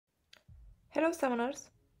Hello summoners!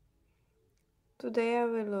 Today I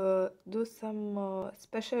will do some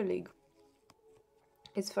special league.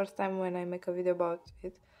 It's first time when I make a video about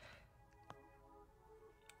it.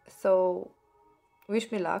 So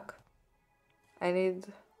wish me luck. I need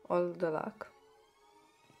all the luck.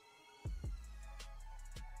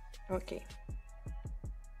 Okay.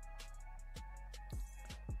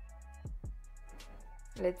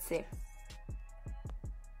 Let's see.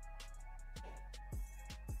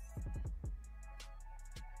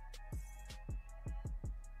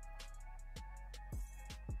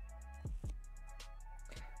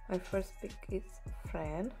 My first pick is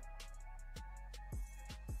Fran.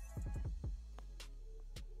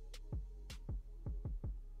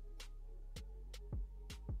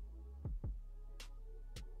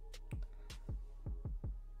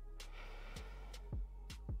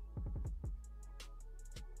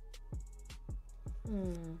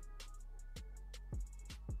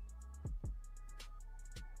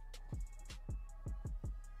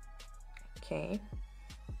 Okay.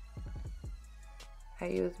 I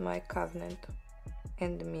use my Covenant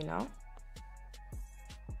and Mina.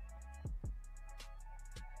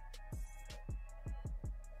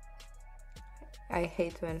 I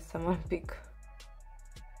hate when someone pick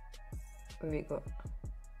Vigor.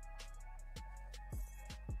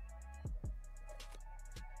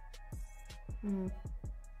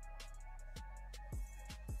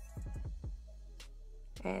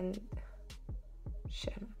 And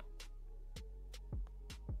Shen.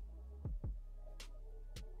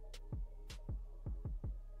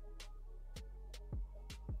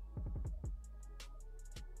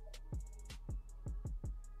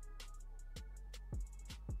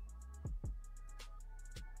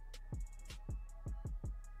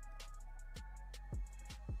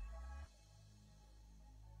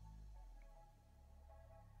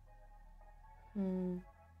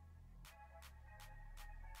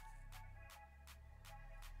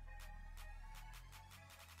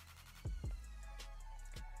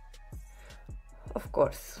 Of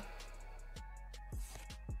course.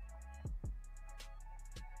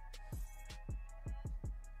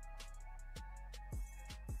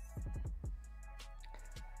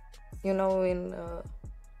 You know, in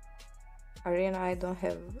Aeilena I don't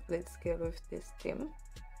have lead skill with this team,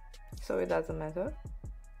 so it doesn't matter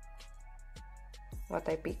what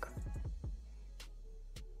I pick.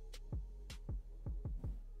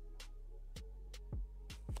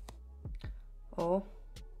 Oh.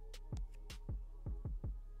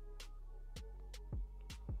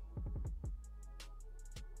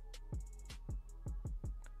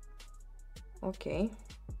 Okay.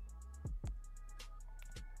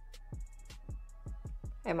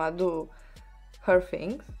 Emma do her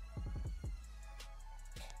things.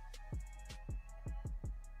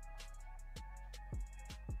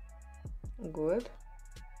 Good.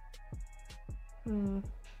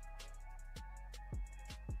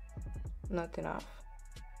 Not enough.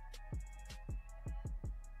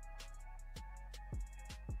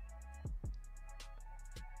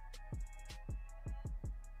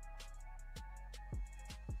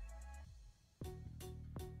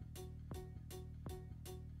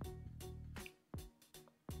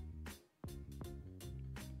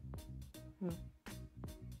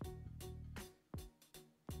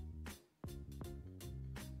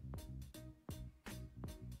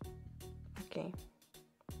 Okay.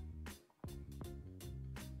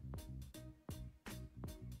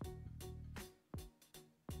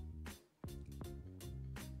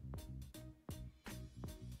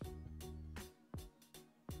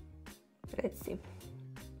 Let's see.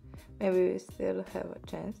 Maybe we still have a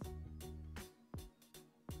chance.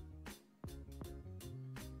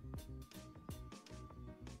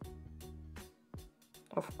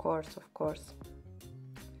 Of course, of course.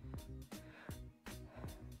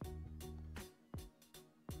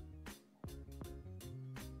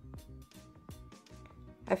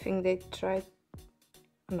 I think they tried.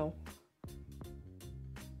 No.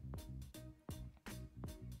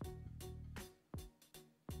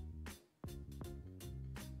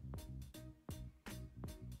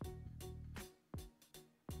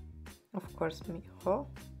 Of course, Miho.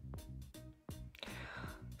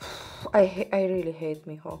 I really hate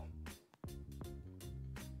Miho.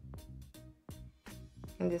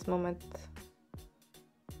 In this moment,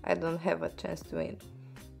 I don't have a chance to win.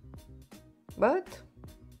 But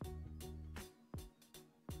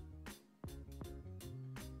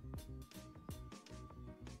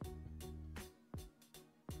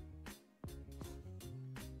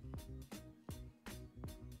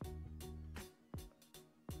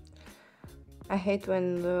I hate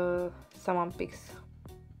when someone picks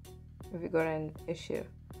Vigor and Ashir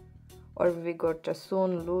or Vigor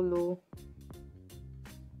soon, Lulu.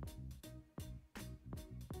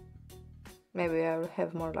 Maybe I'll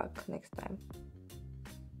have more luck next time.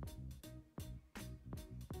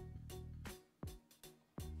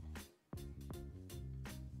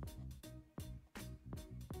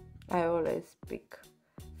 I always pick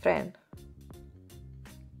Fran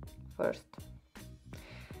first.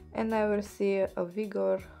 And I will see a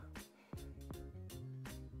Vigor.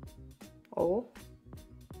 Oh.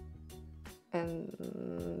 And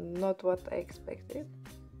not what I expected.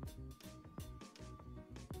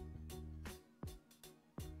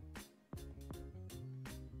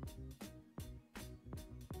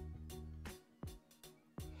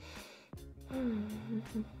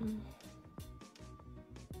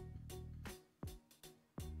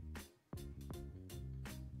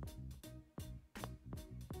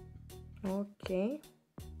 Okay.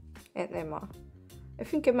 And Emma. I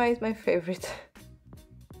think Emma is my favorite.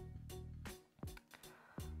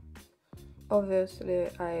 Obviously,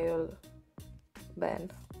 I'll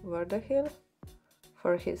ban WaR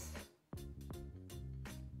for his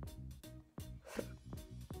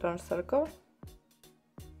turn circle.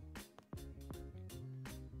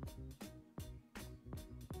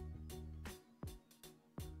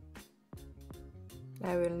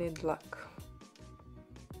 I will need luck.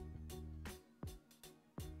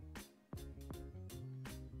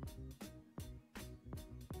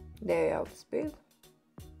 They outspeed.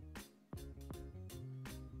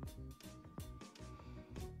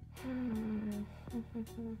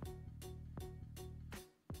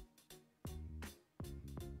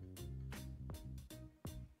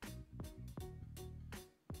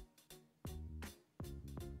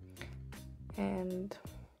 And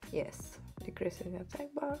yes, decreasing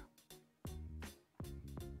attack bar.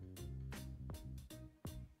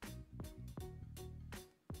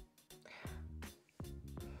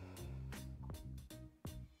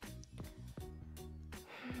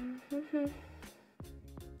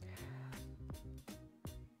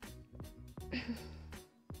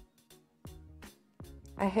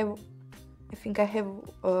 I think I have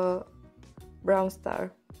a brown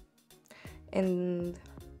star, and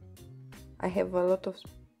I have a lot of,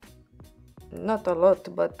 not a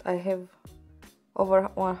lot, but I have over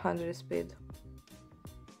 100 speed,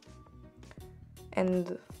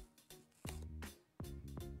 and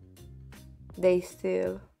they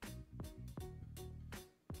still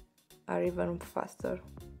are even faster.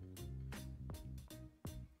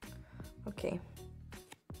 Okay.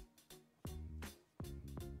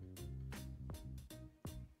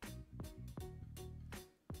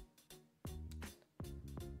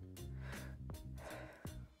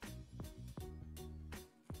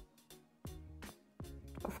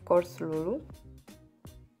 Of course, Lulu.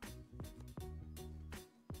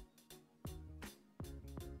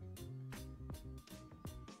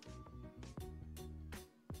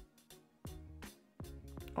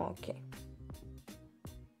 Okay.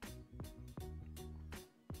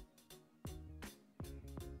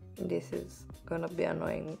 This is gonna be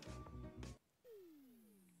annoying.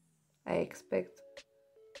 I expect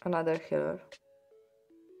another healer.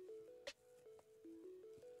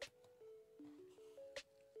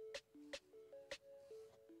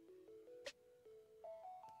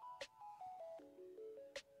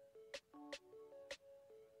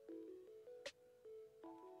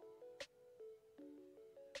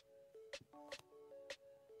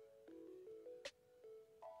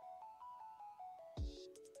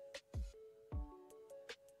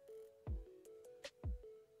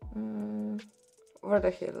 Or the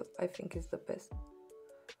hill, I think, is the best.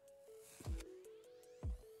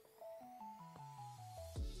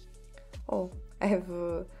 Oh, I have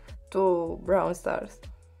 2 brown stars.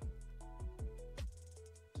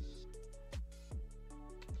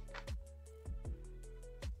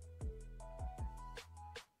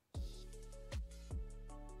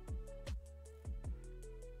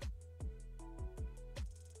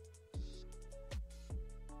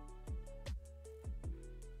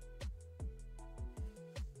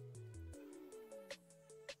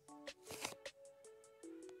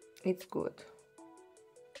 It's good.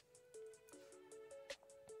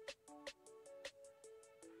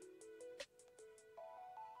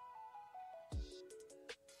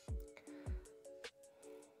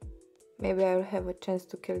 Maybe I'll have a chance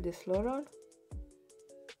to kill this Loren.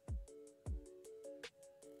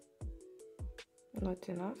 Not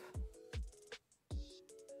enough.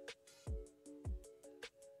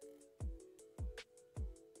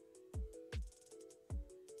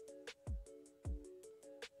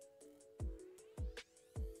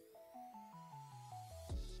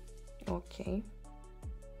 Okay.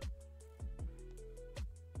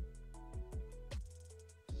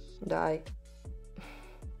 Die.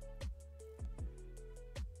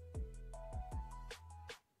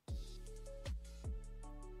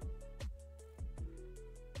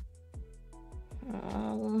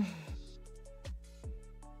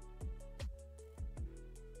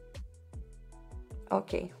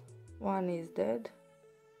 Okay, one is dead.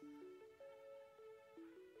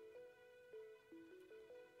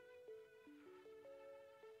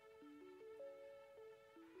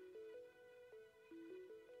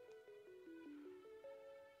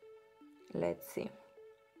 Let's see.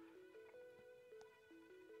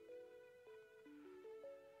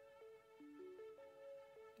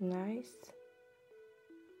 Nice.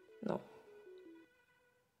 No.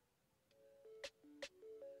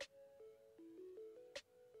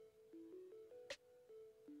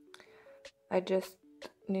 I just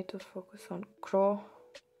need to focus on Crow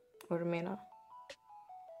or Mina.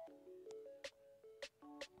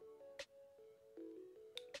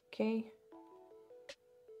 Okay.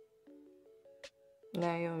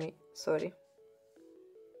 Naomi, sorry.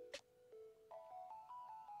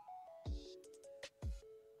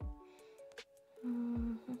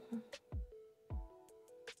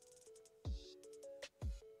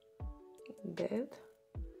 Dead.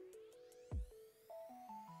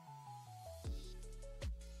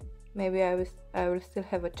 Maybe I will still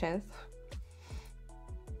have a chance.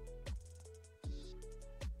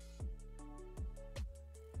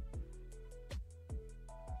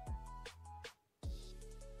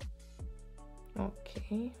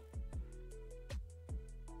 Okay.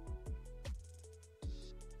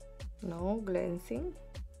 No glancing.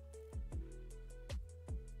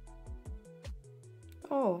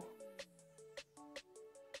 Oh.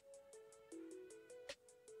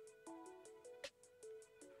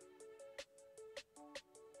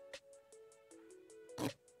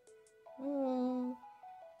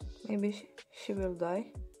 Maybe she will die.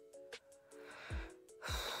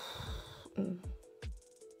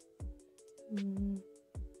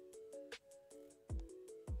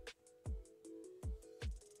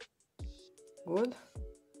 Good.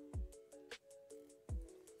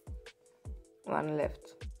 One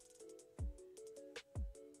left.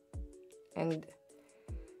 And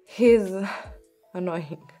he's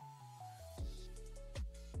annoying.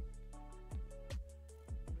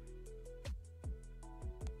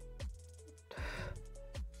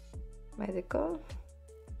 Medical.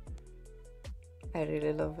 I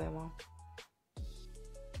really love Emma.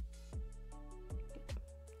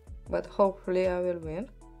 But hopefully I will win.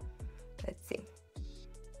 Let's see.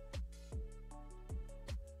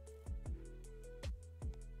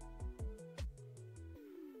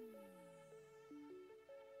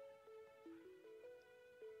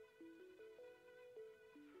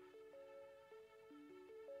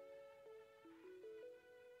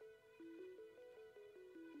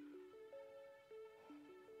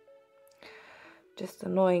 Just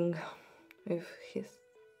annoying with his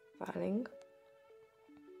falling.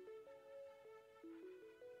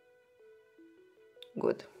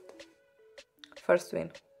 Good. First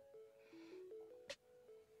win.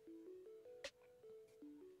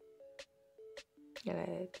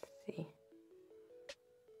 Let's see.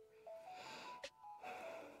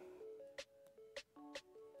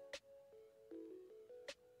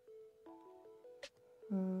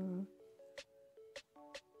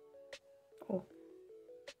 Oh.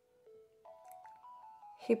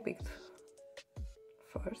 He picked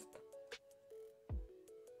first.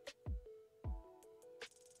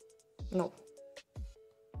 No.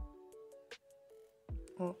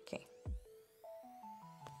 Okay.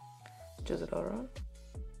 Choose Loren.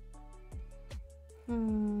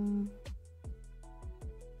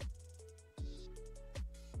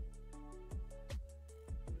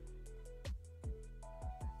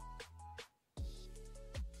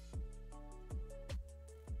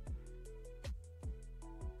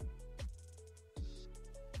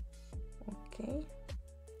 Okay.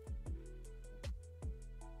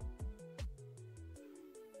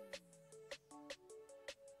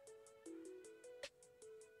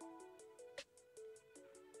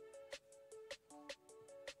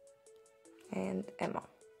 And Emma.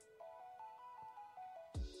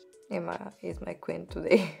 Emma is my queen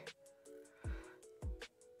today.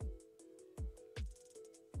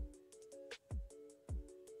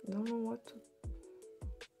 Don't know what to...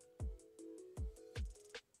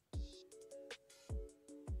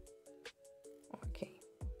 Okay.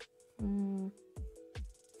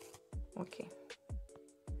 Okay.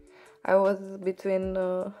 I was between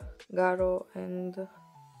Garo and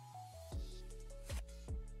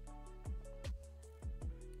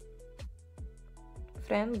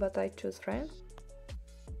Fran, but I choose Fran.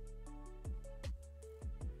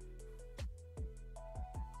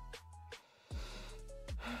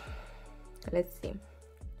 Let's see.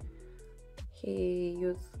 He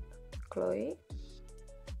used Chloe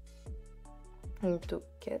into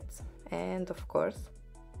cats, and of course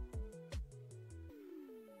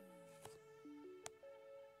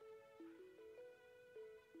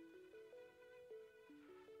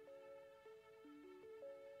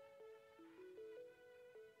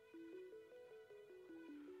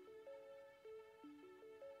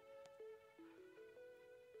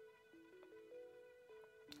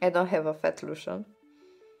I don't have a fat Lushen,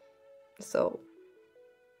 so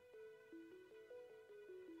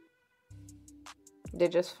they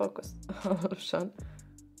just focus on Lushen.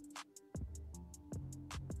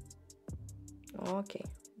 Okay,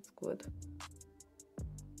 it's good.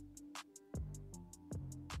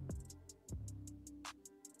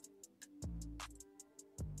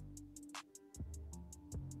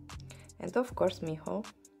 And of course Miho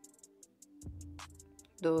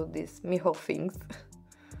do these Miho things.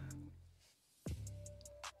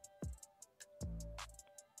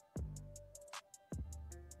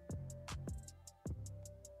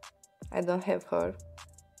 I don't have her,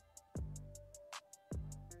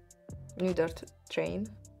 neither to train.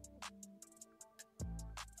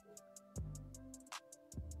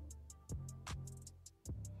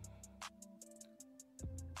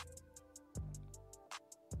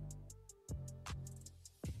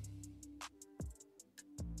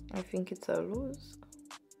 I think it's a lose,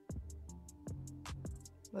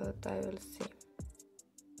 but I will see.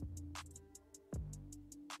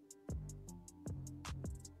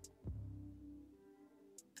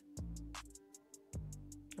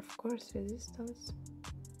 Of course, resistance.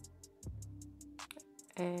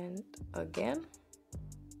 And again.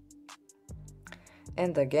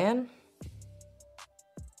 And again.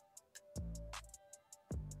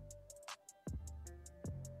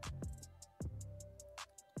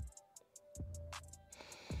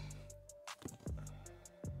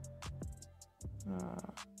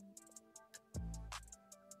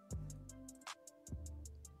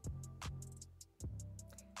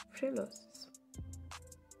 Three losses.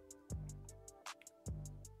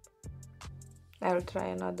 I will try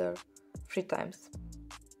another 3 times.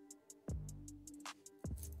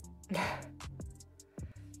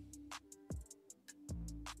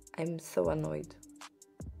 I'm so annoyed.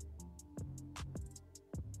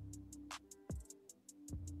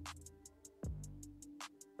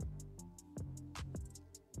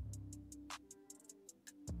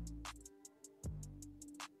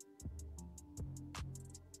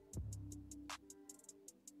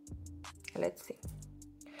 Let's see.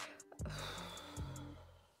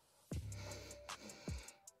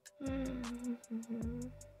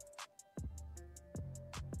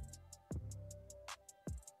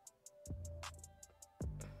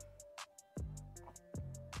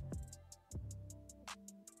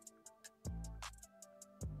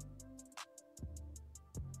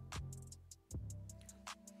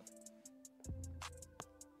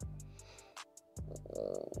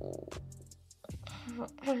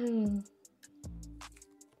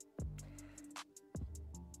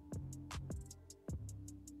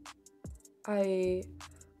 I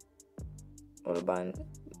will ban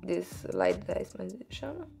this light dice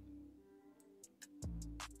magician.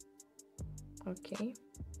 Okay.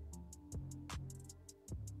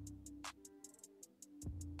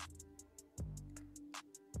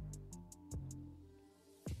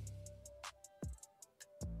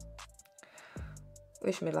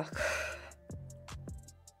 Wish me luck.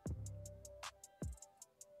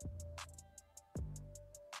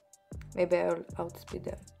 Maybe I'll outspeed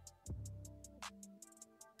them.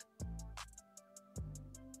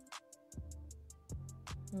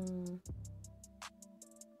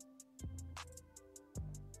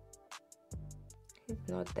 He's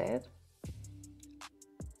not dead.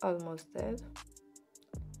 Almost dead.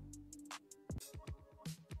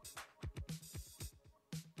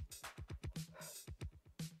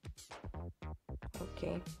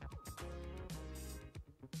 Okay.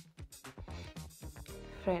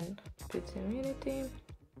 Fran puts immunity.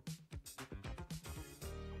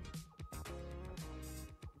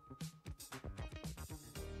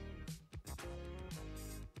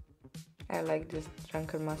 I like this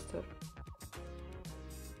Drunken Master.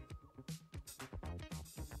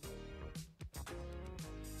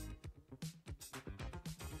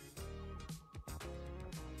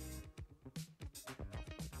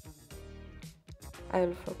 I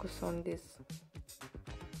will focus on this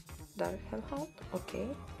Dark Hellhound. Okay.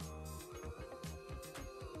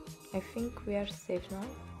 I think we are safe now.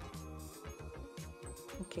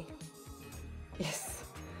 Okay. Yes.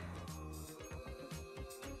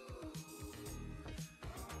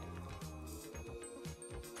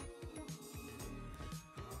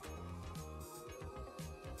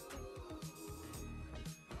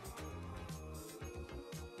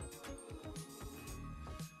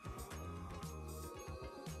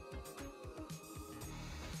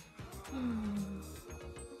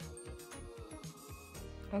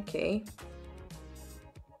 Okay.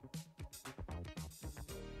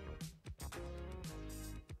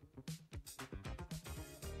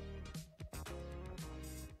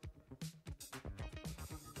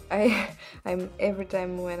 I'm every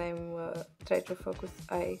time when I'm try to focus,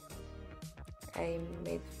 I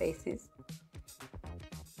made faces.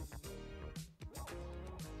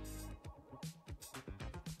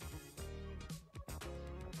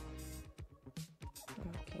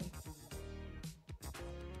 Okay.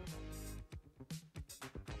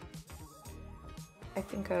 I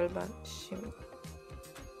think I'll shimmy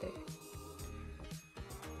there.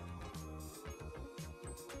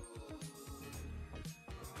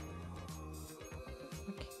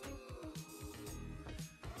 Okay.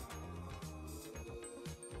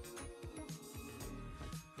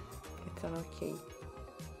 It's an okay.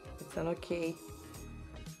 It's an okay.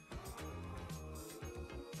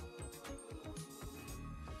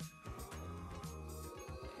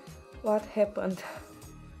 What happened?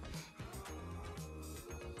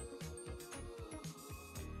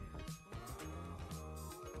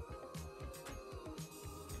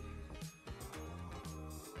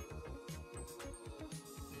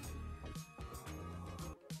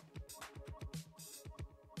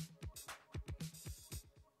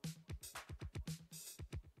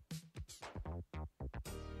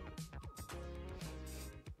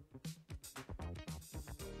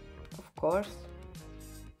 Of course.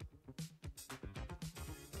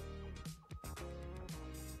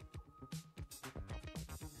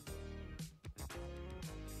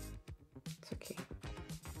 It's okay.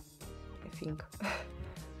 I think.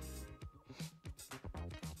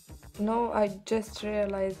 No, I just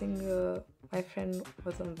realizing my friend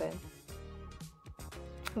wasn't bad.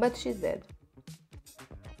 But she's dead.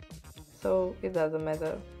 So it doesn't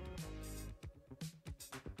matter.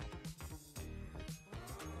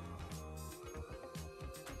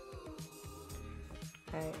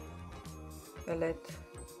 I let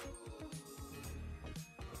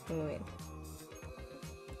him win.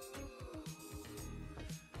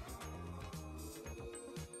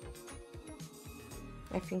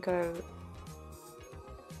 I think I'll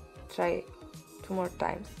try 2 more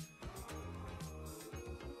times.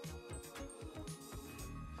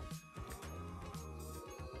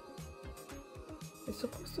 It's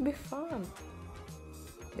supposed to be fun,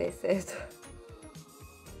 they said.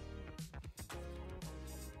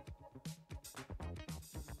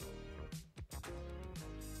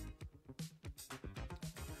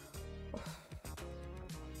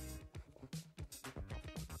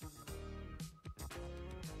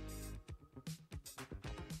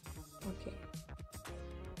 Okay.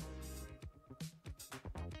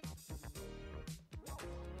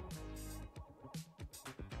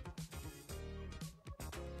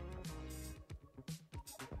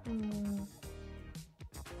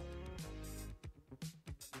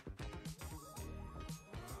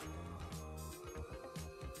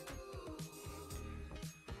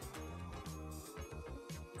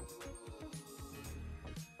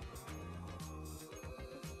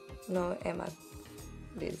 No, Emma,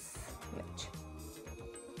 this match.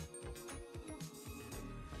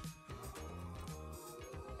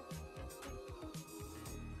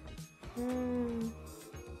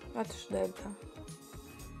 What should I have done?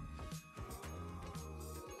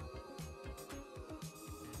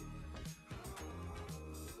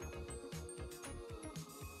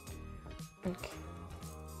 Okay.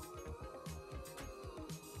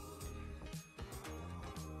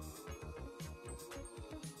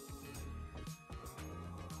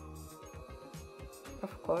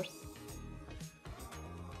 Of course.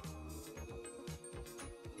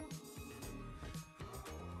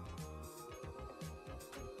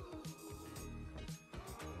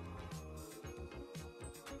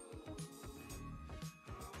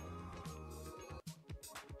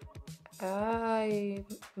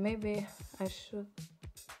 Maybe I should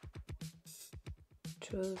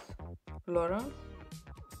choose Loren,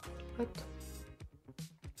 but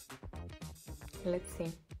let's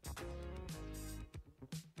see.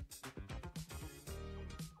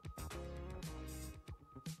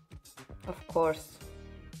 Of course.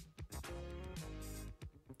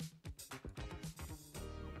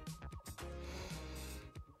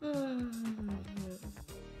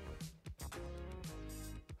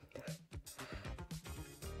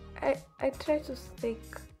 I try to stay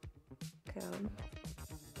calm.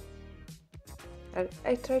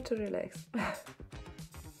 I try to relax. Okay.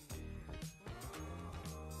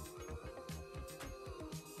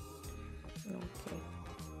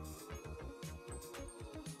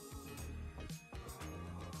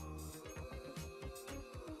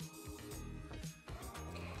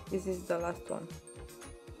 This is the last one.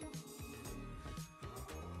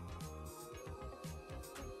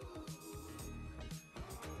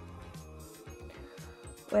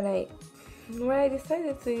 When I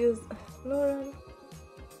decided to use Loren,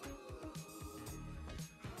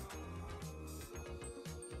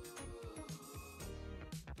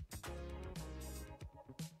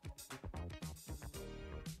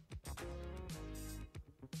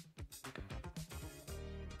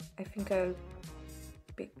 I think I'll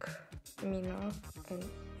pick Mina and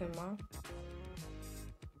Emma.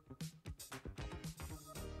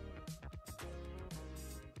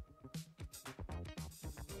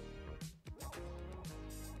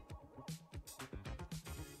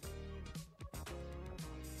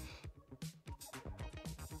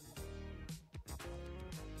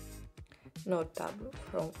 No tab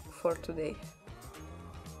for today.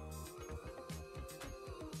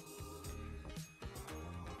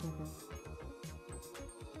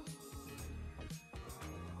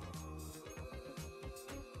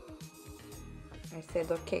 I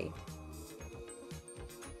said okay.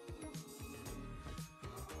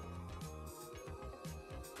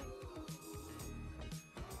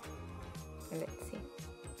 Let's see.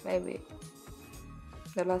 Maybe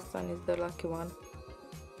the last one is the lucky one.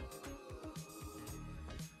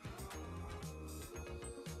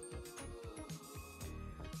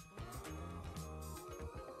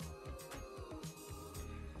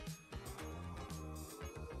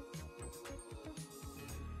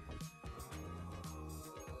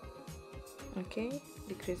 Okay,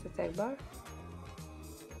 decrease attack bar.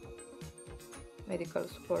 Medical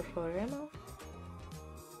support for Emma.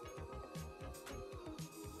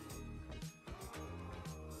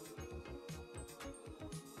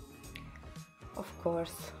 Of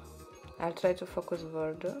course, I'll try to focus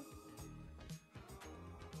Vigor.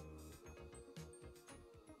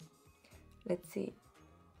 Let's see,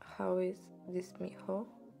 how is this Miho?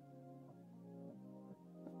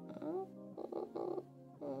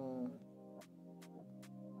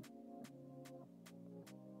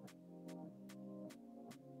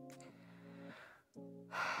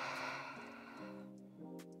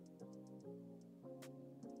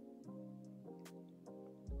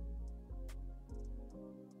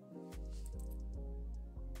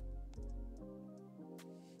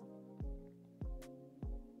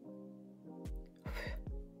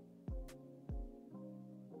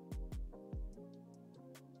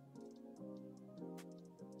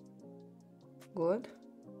 Good,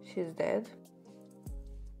 she's dead.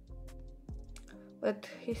 But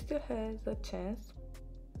he still has a chance.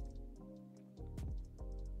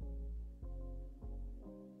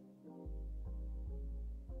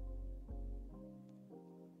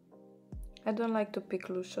 I don't like to pick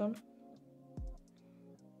Lushen,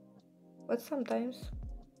 but sometimes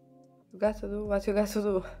you got to do what you got to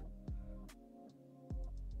do.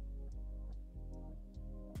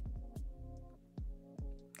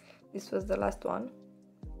 This was the last one.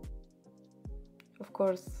 Of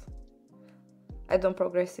course, I don't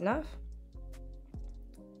progress enough,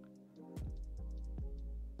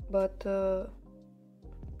 but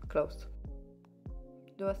close.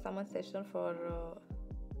 Do a summon session for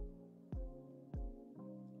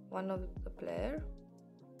one of the player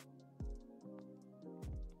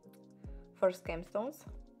for scam stones.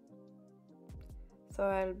 So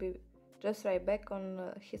I'll be just right back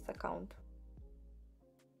on his account.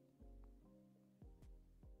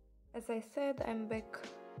 As I said, I'm back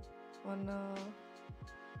on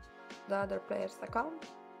the other player's account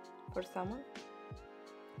for summon.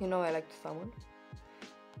 You know I like to summon,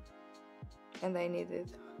 and I need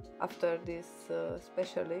it after this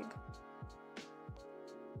special league.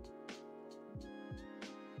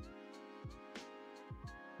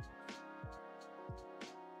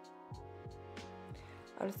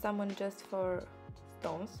 I'll summon just for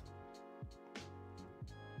stones.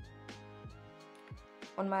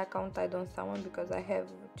 On my account I don't summon because I have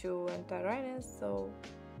 2 anti-aeilenas, so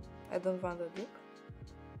I don't want a dupe.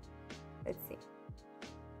 Let's see.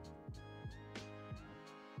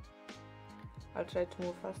 I'll try to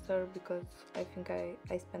move faster because I think I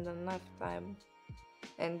spend enough time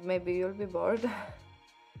and maybe you'll be bored.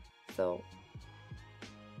 So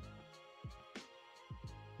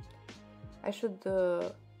I should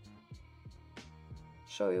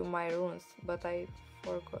show you my runes, but I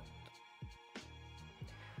forgot.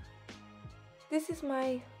 This is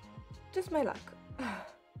just my luck.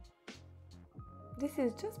 This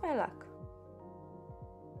is just my luck.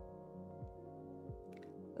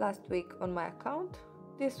 Last week on my account,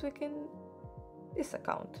 this week in this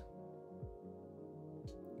account.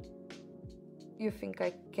 You think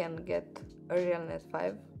I can get Aeilena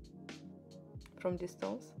 5 from these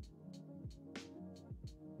stones,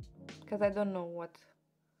 because I don't know what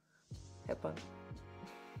happened.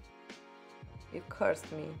 You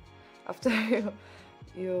cursed me after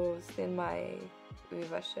you seen my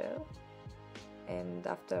Viva shell, and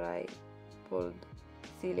after I pulled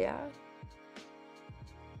Celia,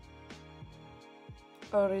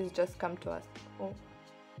 or it's just come to us. Oh,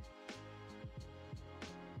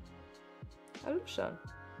 a Lushen.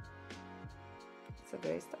 It's a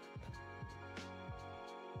great start.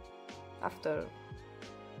 After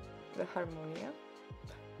the Harmonia,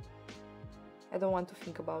 I don't want to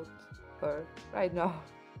think about her right now.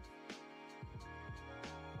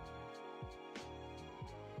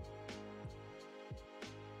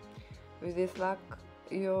 With this luck,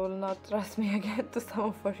 you'll not trust me again to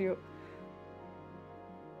summon for you.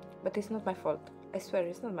 But it's not my fault. I swear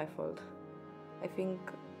it's not my fault. I think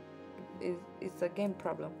it's a game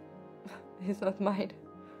problem. It's not mine.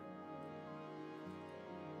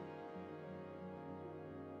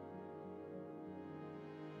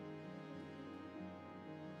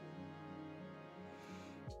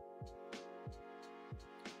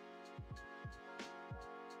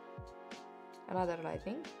 Another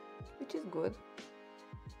lightning, which is good.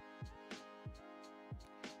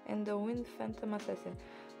 And the Wind Phantom Assassin.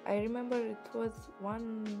 I remember it was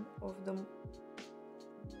one of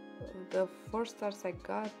the 4 stars I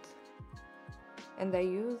got, and I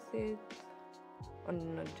use it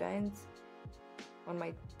on giants, on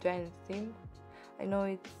my giant theme. I know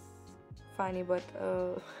it's funny, but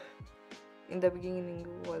in the beginning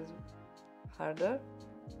it was harder,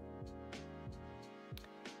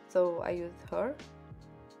 so I used her,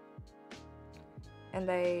 and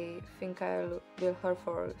I think I'll build her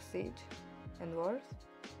for Siege and Wars.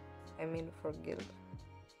 I mean for Guild.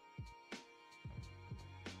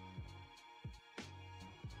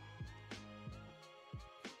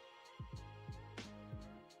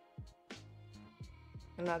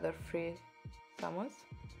 Another free summons.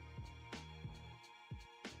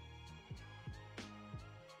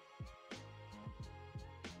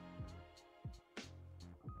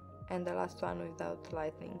 And the last one without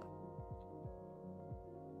lightning.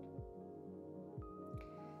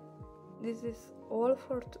 This is all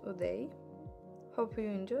for today. Hope you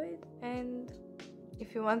enjoyed, and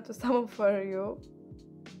if you want to summon for you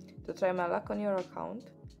to try my luck on your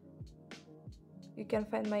account, you can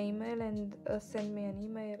find my email and send me an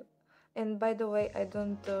email. And by the way, I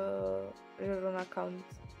don't rerun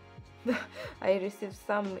accounts. I received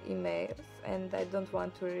some emails and I don't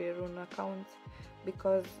want to rerun accounts,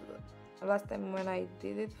 because last time when I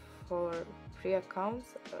did it for free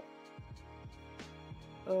accounts,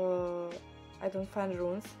 I don't find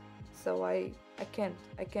runes, so I can't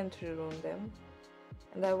rerun them,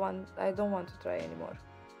 and I don't want to try anymore.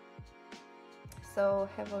 So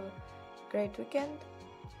have a great weekend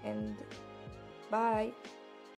and bye.